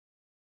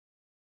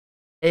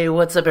Hey,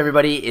 what's up,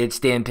 everybody? It's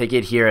Dan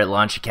Pickett here at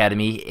Launch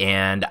Academy,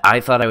 and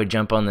I thought I would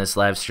jump on this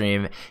live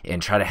stream and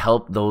try to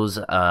help those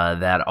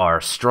that are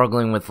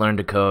struggling with Learn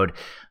to Code.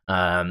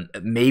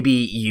 Maybe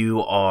you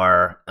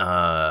are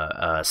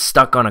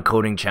stuck on a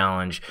coding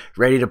challenge,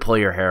 ready to pull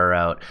your hair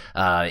out.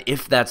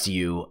 If that's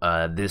you,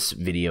 this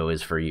video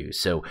is for you.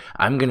 So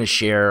I'm going to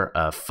share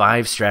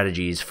 5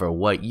 strategies for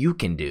what you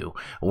can do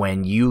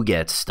when you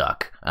get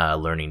stuck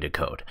learning to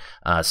code.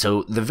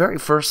 So the very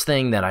first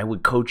thing that I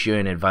would coach you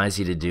and advise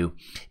you to do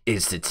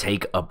is to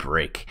take a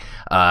break.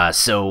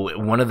 So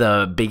one of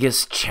the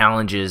biggest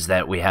challenges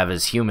that we have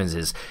as humans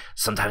is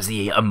sometimes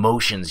the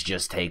emotions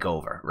just take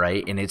over,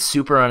 right? And it's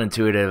super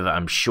unintuitive,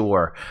 I'm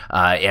sure,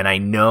 and I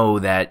know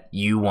that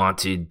you want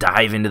to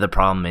dive into the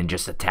problem and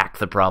just attack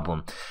the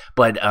problem.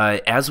 But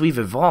as we've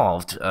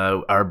evolved,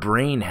 our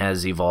brain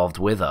has evolved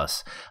with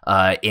us,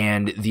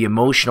 and the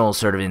emotional,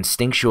 sort of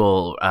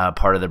instinctual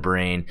part of the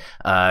brain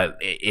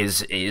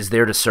is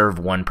there to serve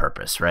one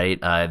purpose, right?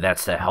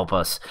 That's to help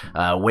us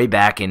way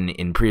back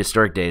in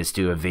prehistoric days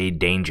to evade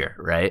danger,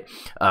 right?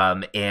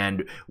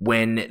 And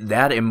when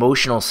that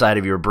emotional side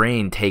of your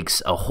brain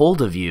takes a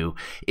hold of you,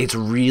 it's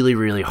really,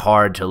 really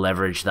hard to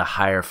leverage the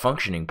higher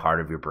functioning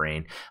part of your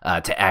brain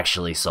to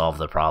actually solve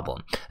the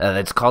problem.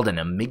 That's called an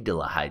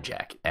amygdala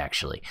hijack,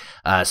 actually.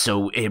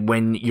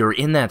 When you're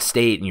in that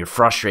state and you're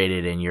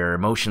frustrated and your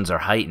emotions are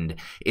heightened,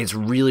 it's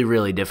really,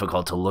 really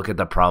difficult to look at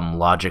the problem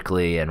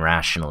logically and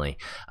rationally.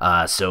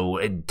 So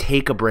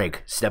take a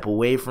break, step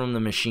away from the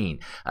machine.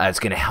 It's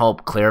going to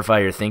help clarify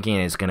your thinking,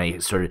 and it's going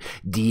to sort of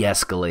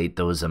de-escalate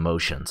those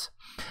emotions.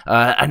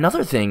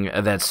 Another thing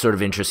that's sort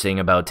of interesting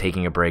about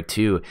taking a break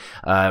too,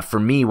 for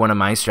me, one of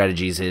my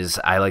strategies is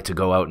I like to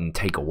go out and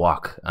take a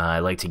walk. I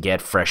like to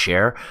get fresh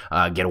air,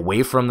 get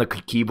away from the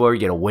keyboard,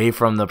 get away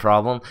from the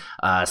problem,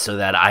 so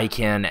that I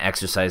can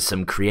exercise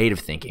some creative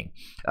thinking.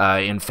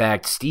 In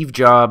fact, Steve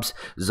Jobs,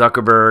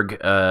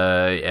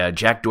 Zuckerberg,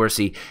 Jack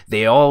Dorsey,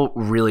 they all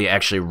really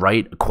actually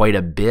write quite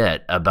a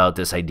bit about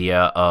this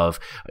idea of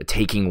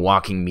taking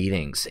walking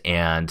meetings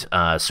and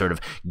sort of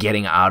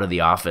getting out of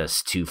the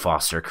office to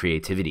foster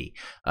creativity.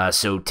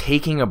 So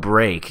taking a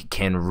break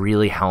can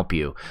really help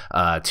you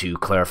to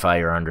clarify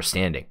your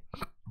understanding.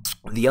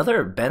 The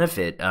other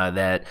benefit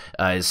that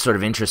is sort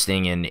of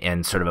interesting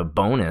and sort of a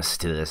bonus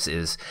to this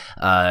is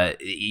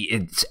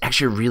it's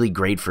actually really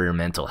great for your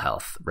mental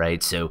health,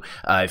 right? So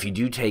if you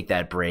do take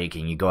that break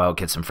and you go out,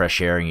 get some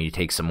fresh air, and you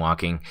take some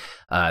walking,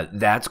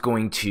 that's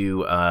going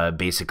to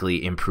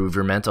basically improve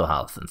your mental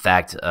health. In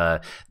fact,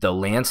 the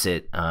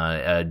Lancet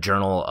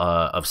Journal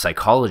of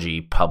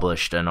Psychology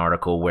published an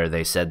article where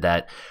they said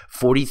that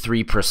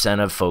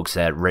 43% of folks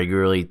that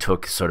regularly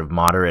took sort of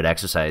moderate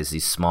exercise,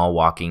 these small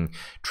walking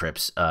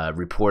trips,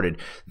 reported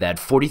that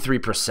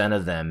 43%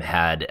 of them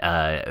had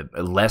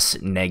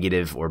less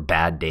negative or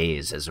bad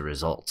days as a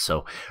result.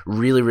 So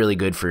really, really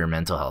good for your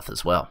mental health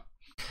as well.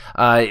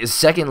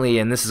 Secondly,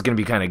 and this is going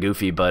to be kind of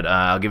goofy, but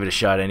I'll give it a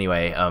shot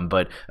anyway,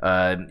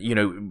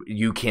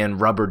 you can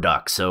rubber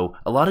duck. So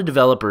a lot of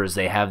developers,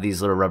 they have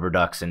these little rubber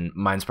ducks, and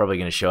mine's probably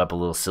going to show up a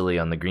little silly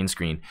on the green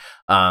screen.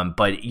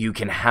 But you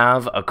can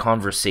have a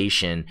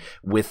conversation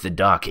with the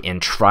duck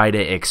and try to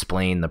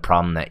explain the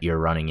problem that you're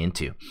running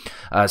into.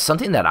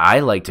 Something that I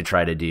like to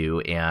try to do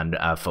and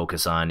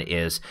focus on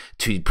is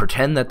to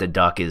pretend that the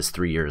duck is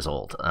 3 years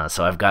old.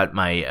 So I've got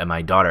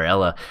my daughter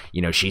Ella,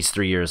 she's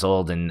 3 years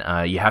old, and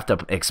you have to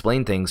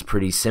explain things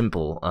pretty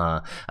simple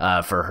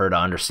for her to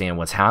understand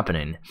what's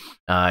happening.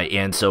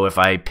 And so if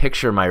I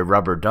picture my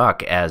rubber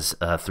duck as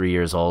 3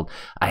 years old,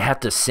 I have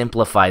to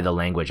simplify the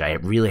language. I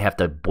really have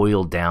to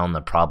boil down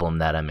the problem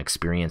that I'm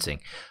experiencing.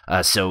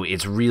 So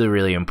it's really,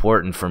 really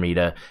important for me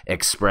to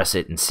express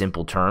it in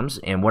simple terms.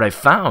 And what I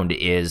found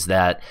is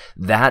that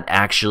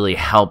actually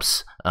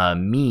helps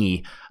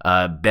me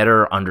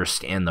better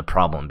understand the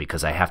problem,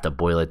 because I have to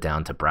boil it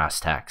down to brass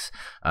tacks.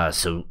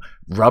 So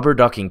rubber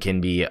ducking can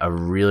be a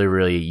really,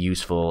 really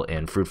useful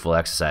and fruitful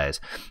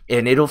exercise.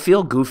 And it'll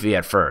feel goofy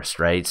at first,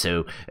 right?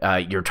 So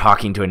you're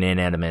talking to an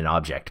inanimate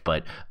object,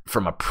 but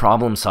from a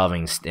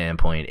problem-solving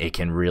standpoint, it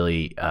can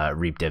really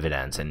reap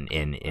dividends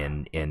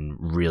and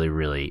really,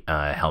 really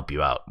help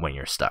you out when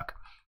you're stuck.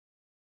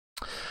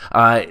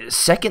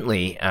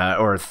 Secondly,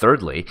 or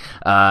thirdly,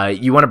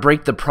 you want to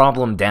break the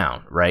problem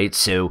down, right?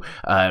 So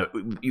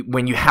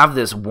when you have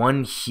this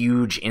one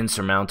huge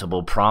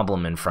insurmountable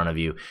problem in front of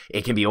you,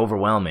 it can be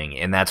overwhelming,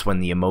 and that's when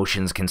the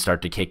emotions can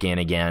start to kick in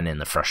again, and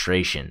the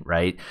frustration,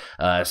 right?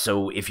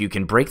 So if you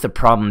can break the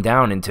problem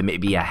down into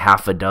maybe a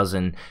half a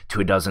dozen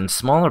to a dozen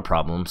smaller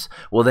problems,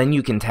 well, then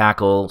you can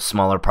tackle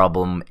smaller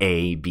problem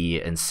A, B,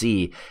 and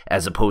C,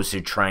 as opposed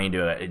to trying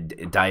to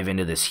dive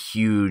into this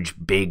huge,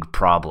 big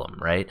problem,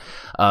 right?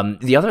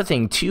 The other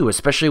thing too,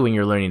 especially when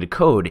you're learning to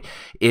code,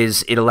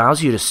 is it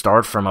allows you to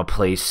start from a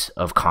place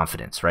of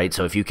confidence, right?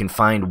 So if you can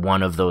find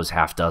one of those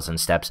half dozen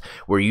steps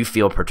where you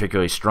feel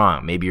particularly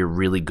strong, maybe you're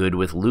really good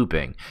with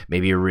looping,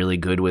 maybe you're really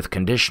good with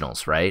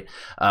conditionals, right?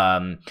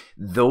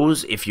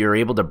 Those, if you're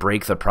able to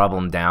break the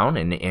problem down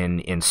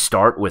and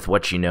start with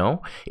what you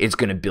know, it's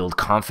going to build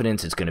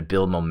confidence, it's going to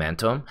build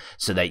momentum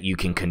so that you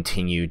can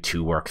continue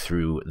to work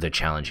through the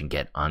challenge and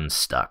get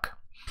unstuck.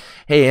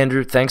 Hey,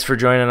 Andrew, thanks for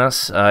joining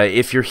us.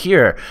 If you're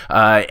here,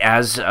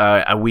 as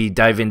we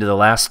dive into the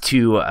last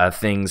two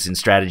things and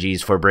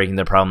strategies for breaking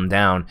the problem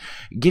down,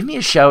 give me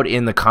a shout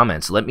in the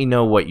comments. Let me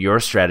know what your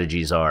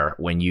strategies are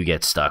when you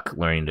get stuck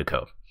learning to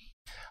code.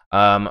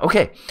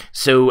 Okay,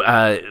 so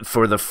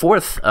for the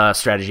fourth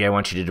strategy I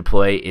want you to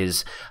deploy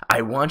is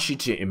I want you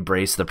to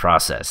embrace the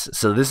process.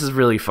 So this is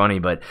really funny,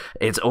 but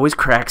it always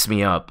cracks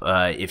me up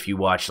if you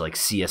watch like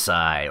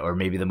CSI or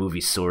maybe the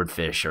movie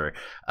Swordfish or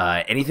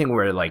anything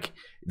where like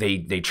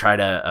they try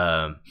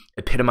to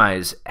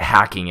epitomize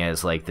hacking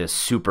as like this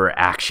super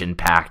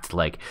action-packed,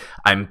 like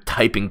I'm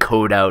typing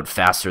code out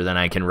faster than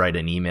I can write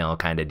an email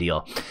kind of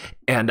deal.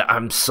 And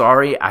I'm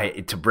sorry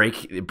to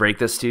break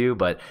this to you,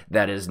 but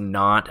that is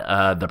not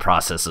the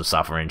process of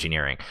software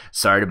engineering.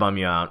 Sorry to bum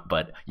you out,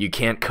 but you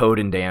can't code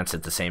and dance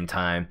at the same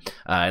time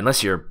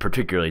unless you're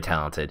particularly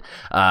talented.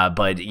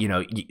 But you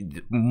know,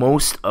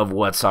 most of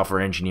what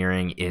software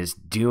engineering is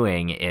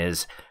doing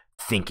is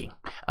thinking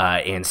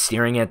and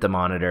staring at the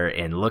monitor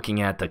and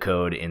looking at the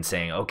code and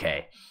saying,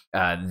 okay,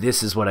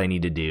 this is what I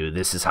need to do.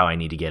 This is how I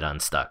need to get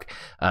unstuck.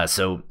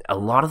 So a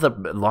lot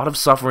of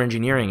software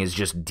engineering is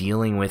just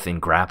dealing with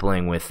and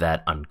grappling with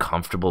that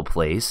uncomfortable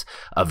place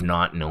of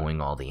not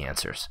knowing all the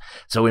answers.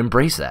 So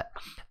embrace that.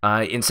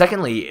 And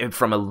secondly,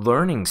 from a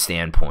learning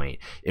standpoint,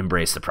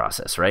 embrace the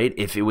process, right?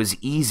 If it was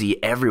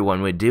easy,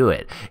 everyone would do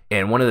it.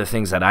 And one of the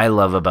things that I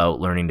love about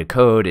learning to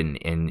code and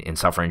in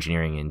software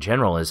engineering in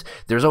general is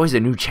there's always a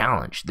new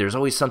challenge. There's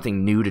always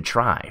something new to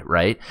try,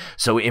 right?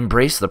 So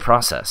embrace the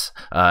process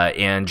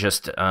and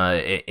just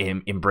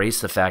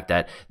embrace the fact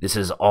that this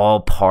is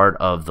all part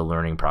of the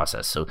learning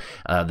process. So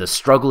the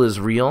struggle is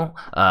real,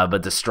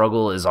 but the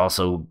struggle is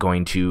also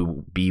going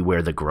to be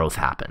where the growth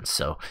happens.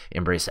 So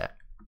embrace that.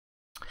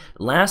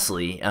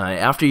 Lastly,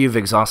 after you've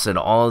exhausted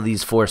all of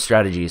these four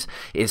strategies,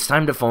 it's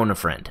time to phone a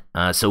friend.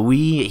 So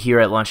we here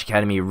at Launch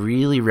Academy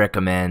really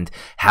recommend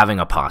having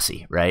a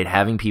posse, right?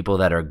 Having people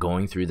that are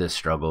going through this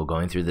struggle,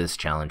 going through this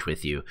challenge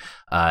with you,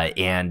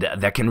 and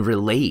that can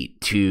relate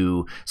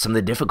to some of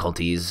the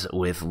difficulties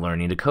with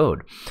learning to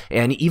code.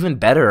 And even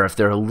better, if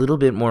they're a little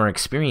bit more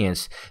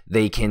experienced,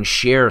 they can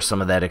share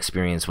some of that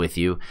experience with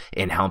you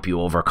and help you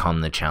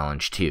overcome the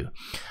challenge too.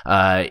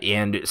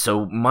 And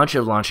so much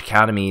of Launch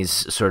Academy's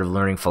sort of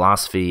learning philosophy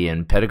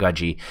and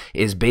pedagogy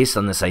is based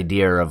on this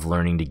idea of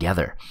learning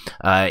together.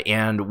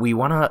 And we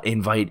want to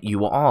invite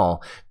you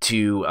all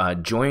to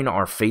join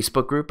our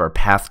Facebook group, our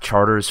Path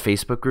Charters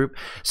Facebook group,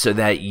 so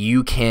that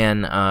you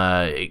can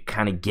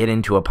kind of get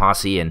into a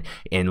posse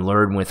and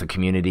learn with a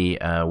community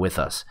with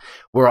us.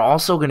 We're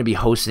also going to be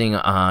hosting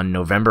on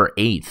November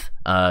 8th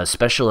a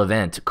special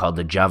event called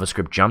the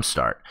JavaScript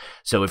Jumpstart.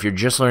 So if you're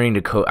just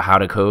learning to how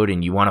to code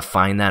and you want to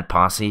find that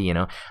posse, you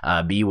know,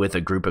 be with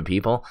a group of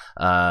people,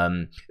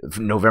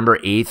 November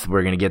 8th,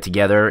 we're going to get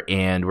together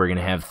and we're going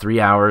to have 3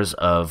 hours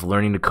of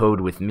learning to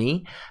code with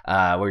me.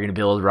 We're going to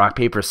build rock,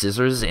 paper,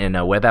 scissors in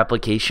a web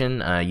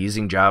application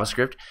using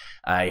JavaScript.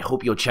 I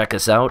hope you'll check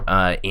us out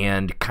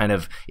and kind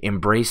of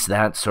embrace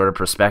that sort of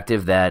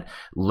perspective that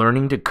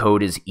learning to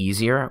code is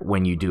easier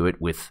when you do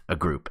it with a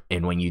group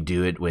and when you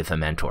do it with a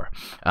mentor.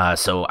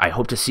 So I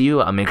hope to see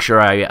you. I'll make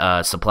sure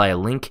I supply a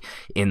link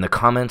in the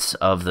comments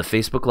of the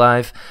Facebook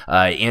Live.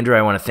 Andrew,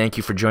 I want to thank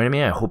you for joining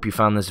me. I hope you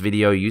found this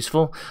video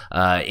useful.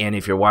 And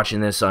if you're watching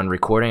this on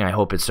recording, I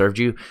hope it served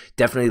you.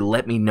 Definitely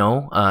let me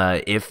know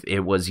if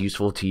it was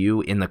useful to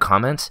you in the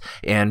comments.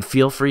 And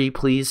feel free,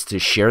 please, to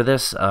share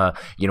this.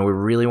 You know, we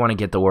really want to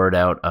get the word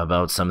out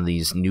about some of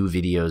these new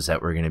videos that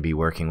we're going to be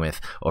working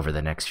with over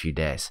the next few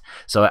days.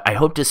 So I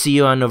hope to see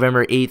you on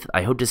November 8th.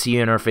 I hope to see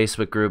you in our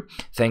Facebook group.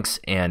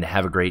 Thanks and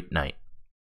have a great night.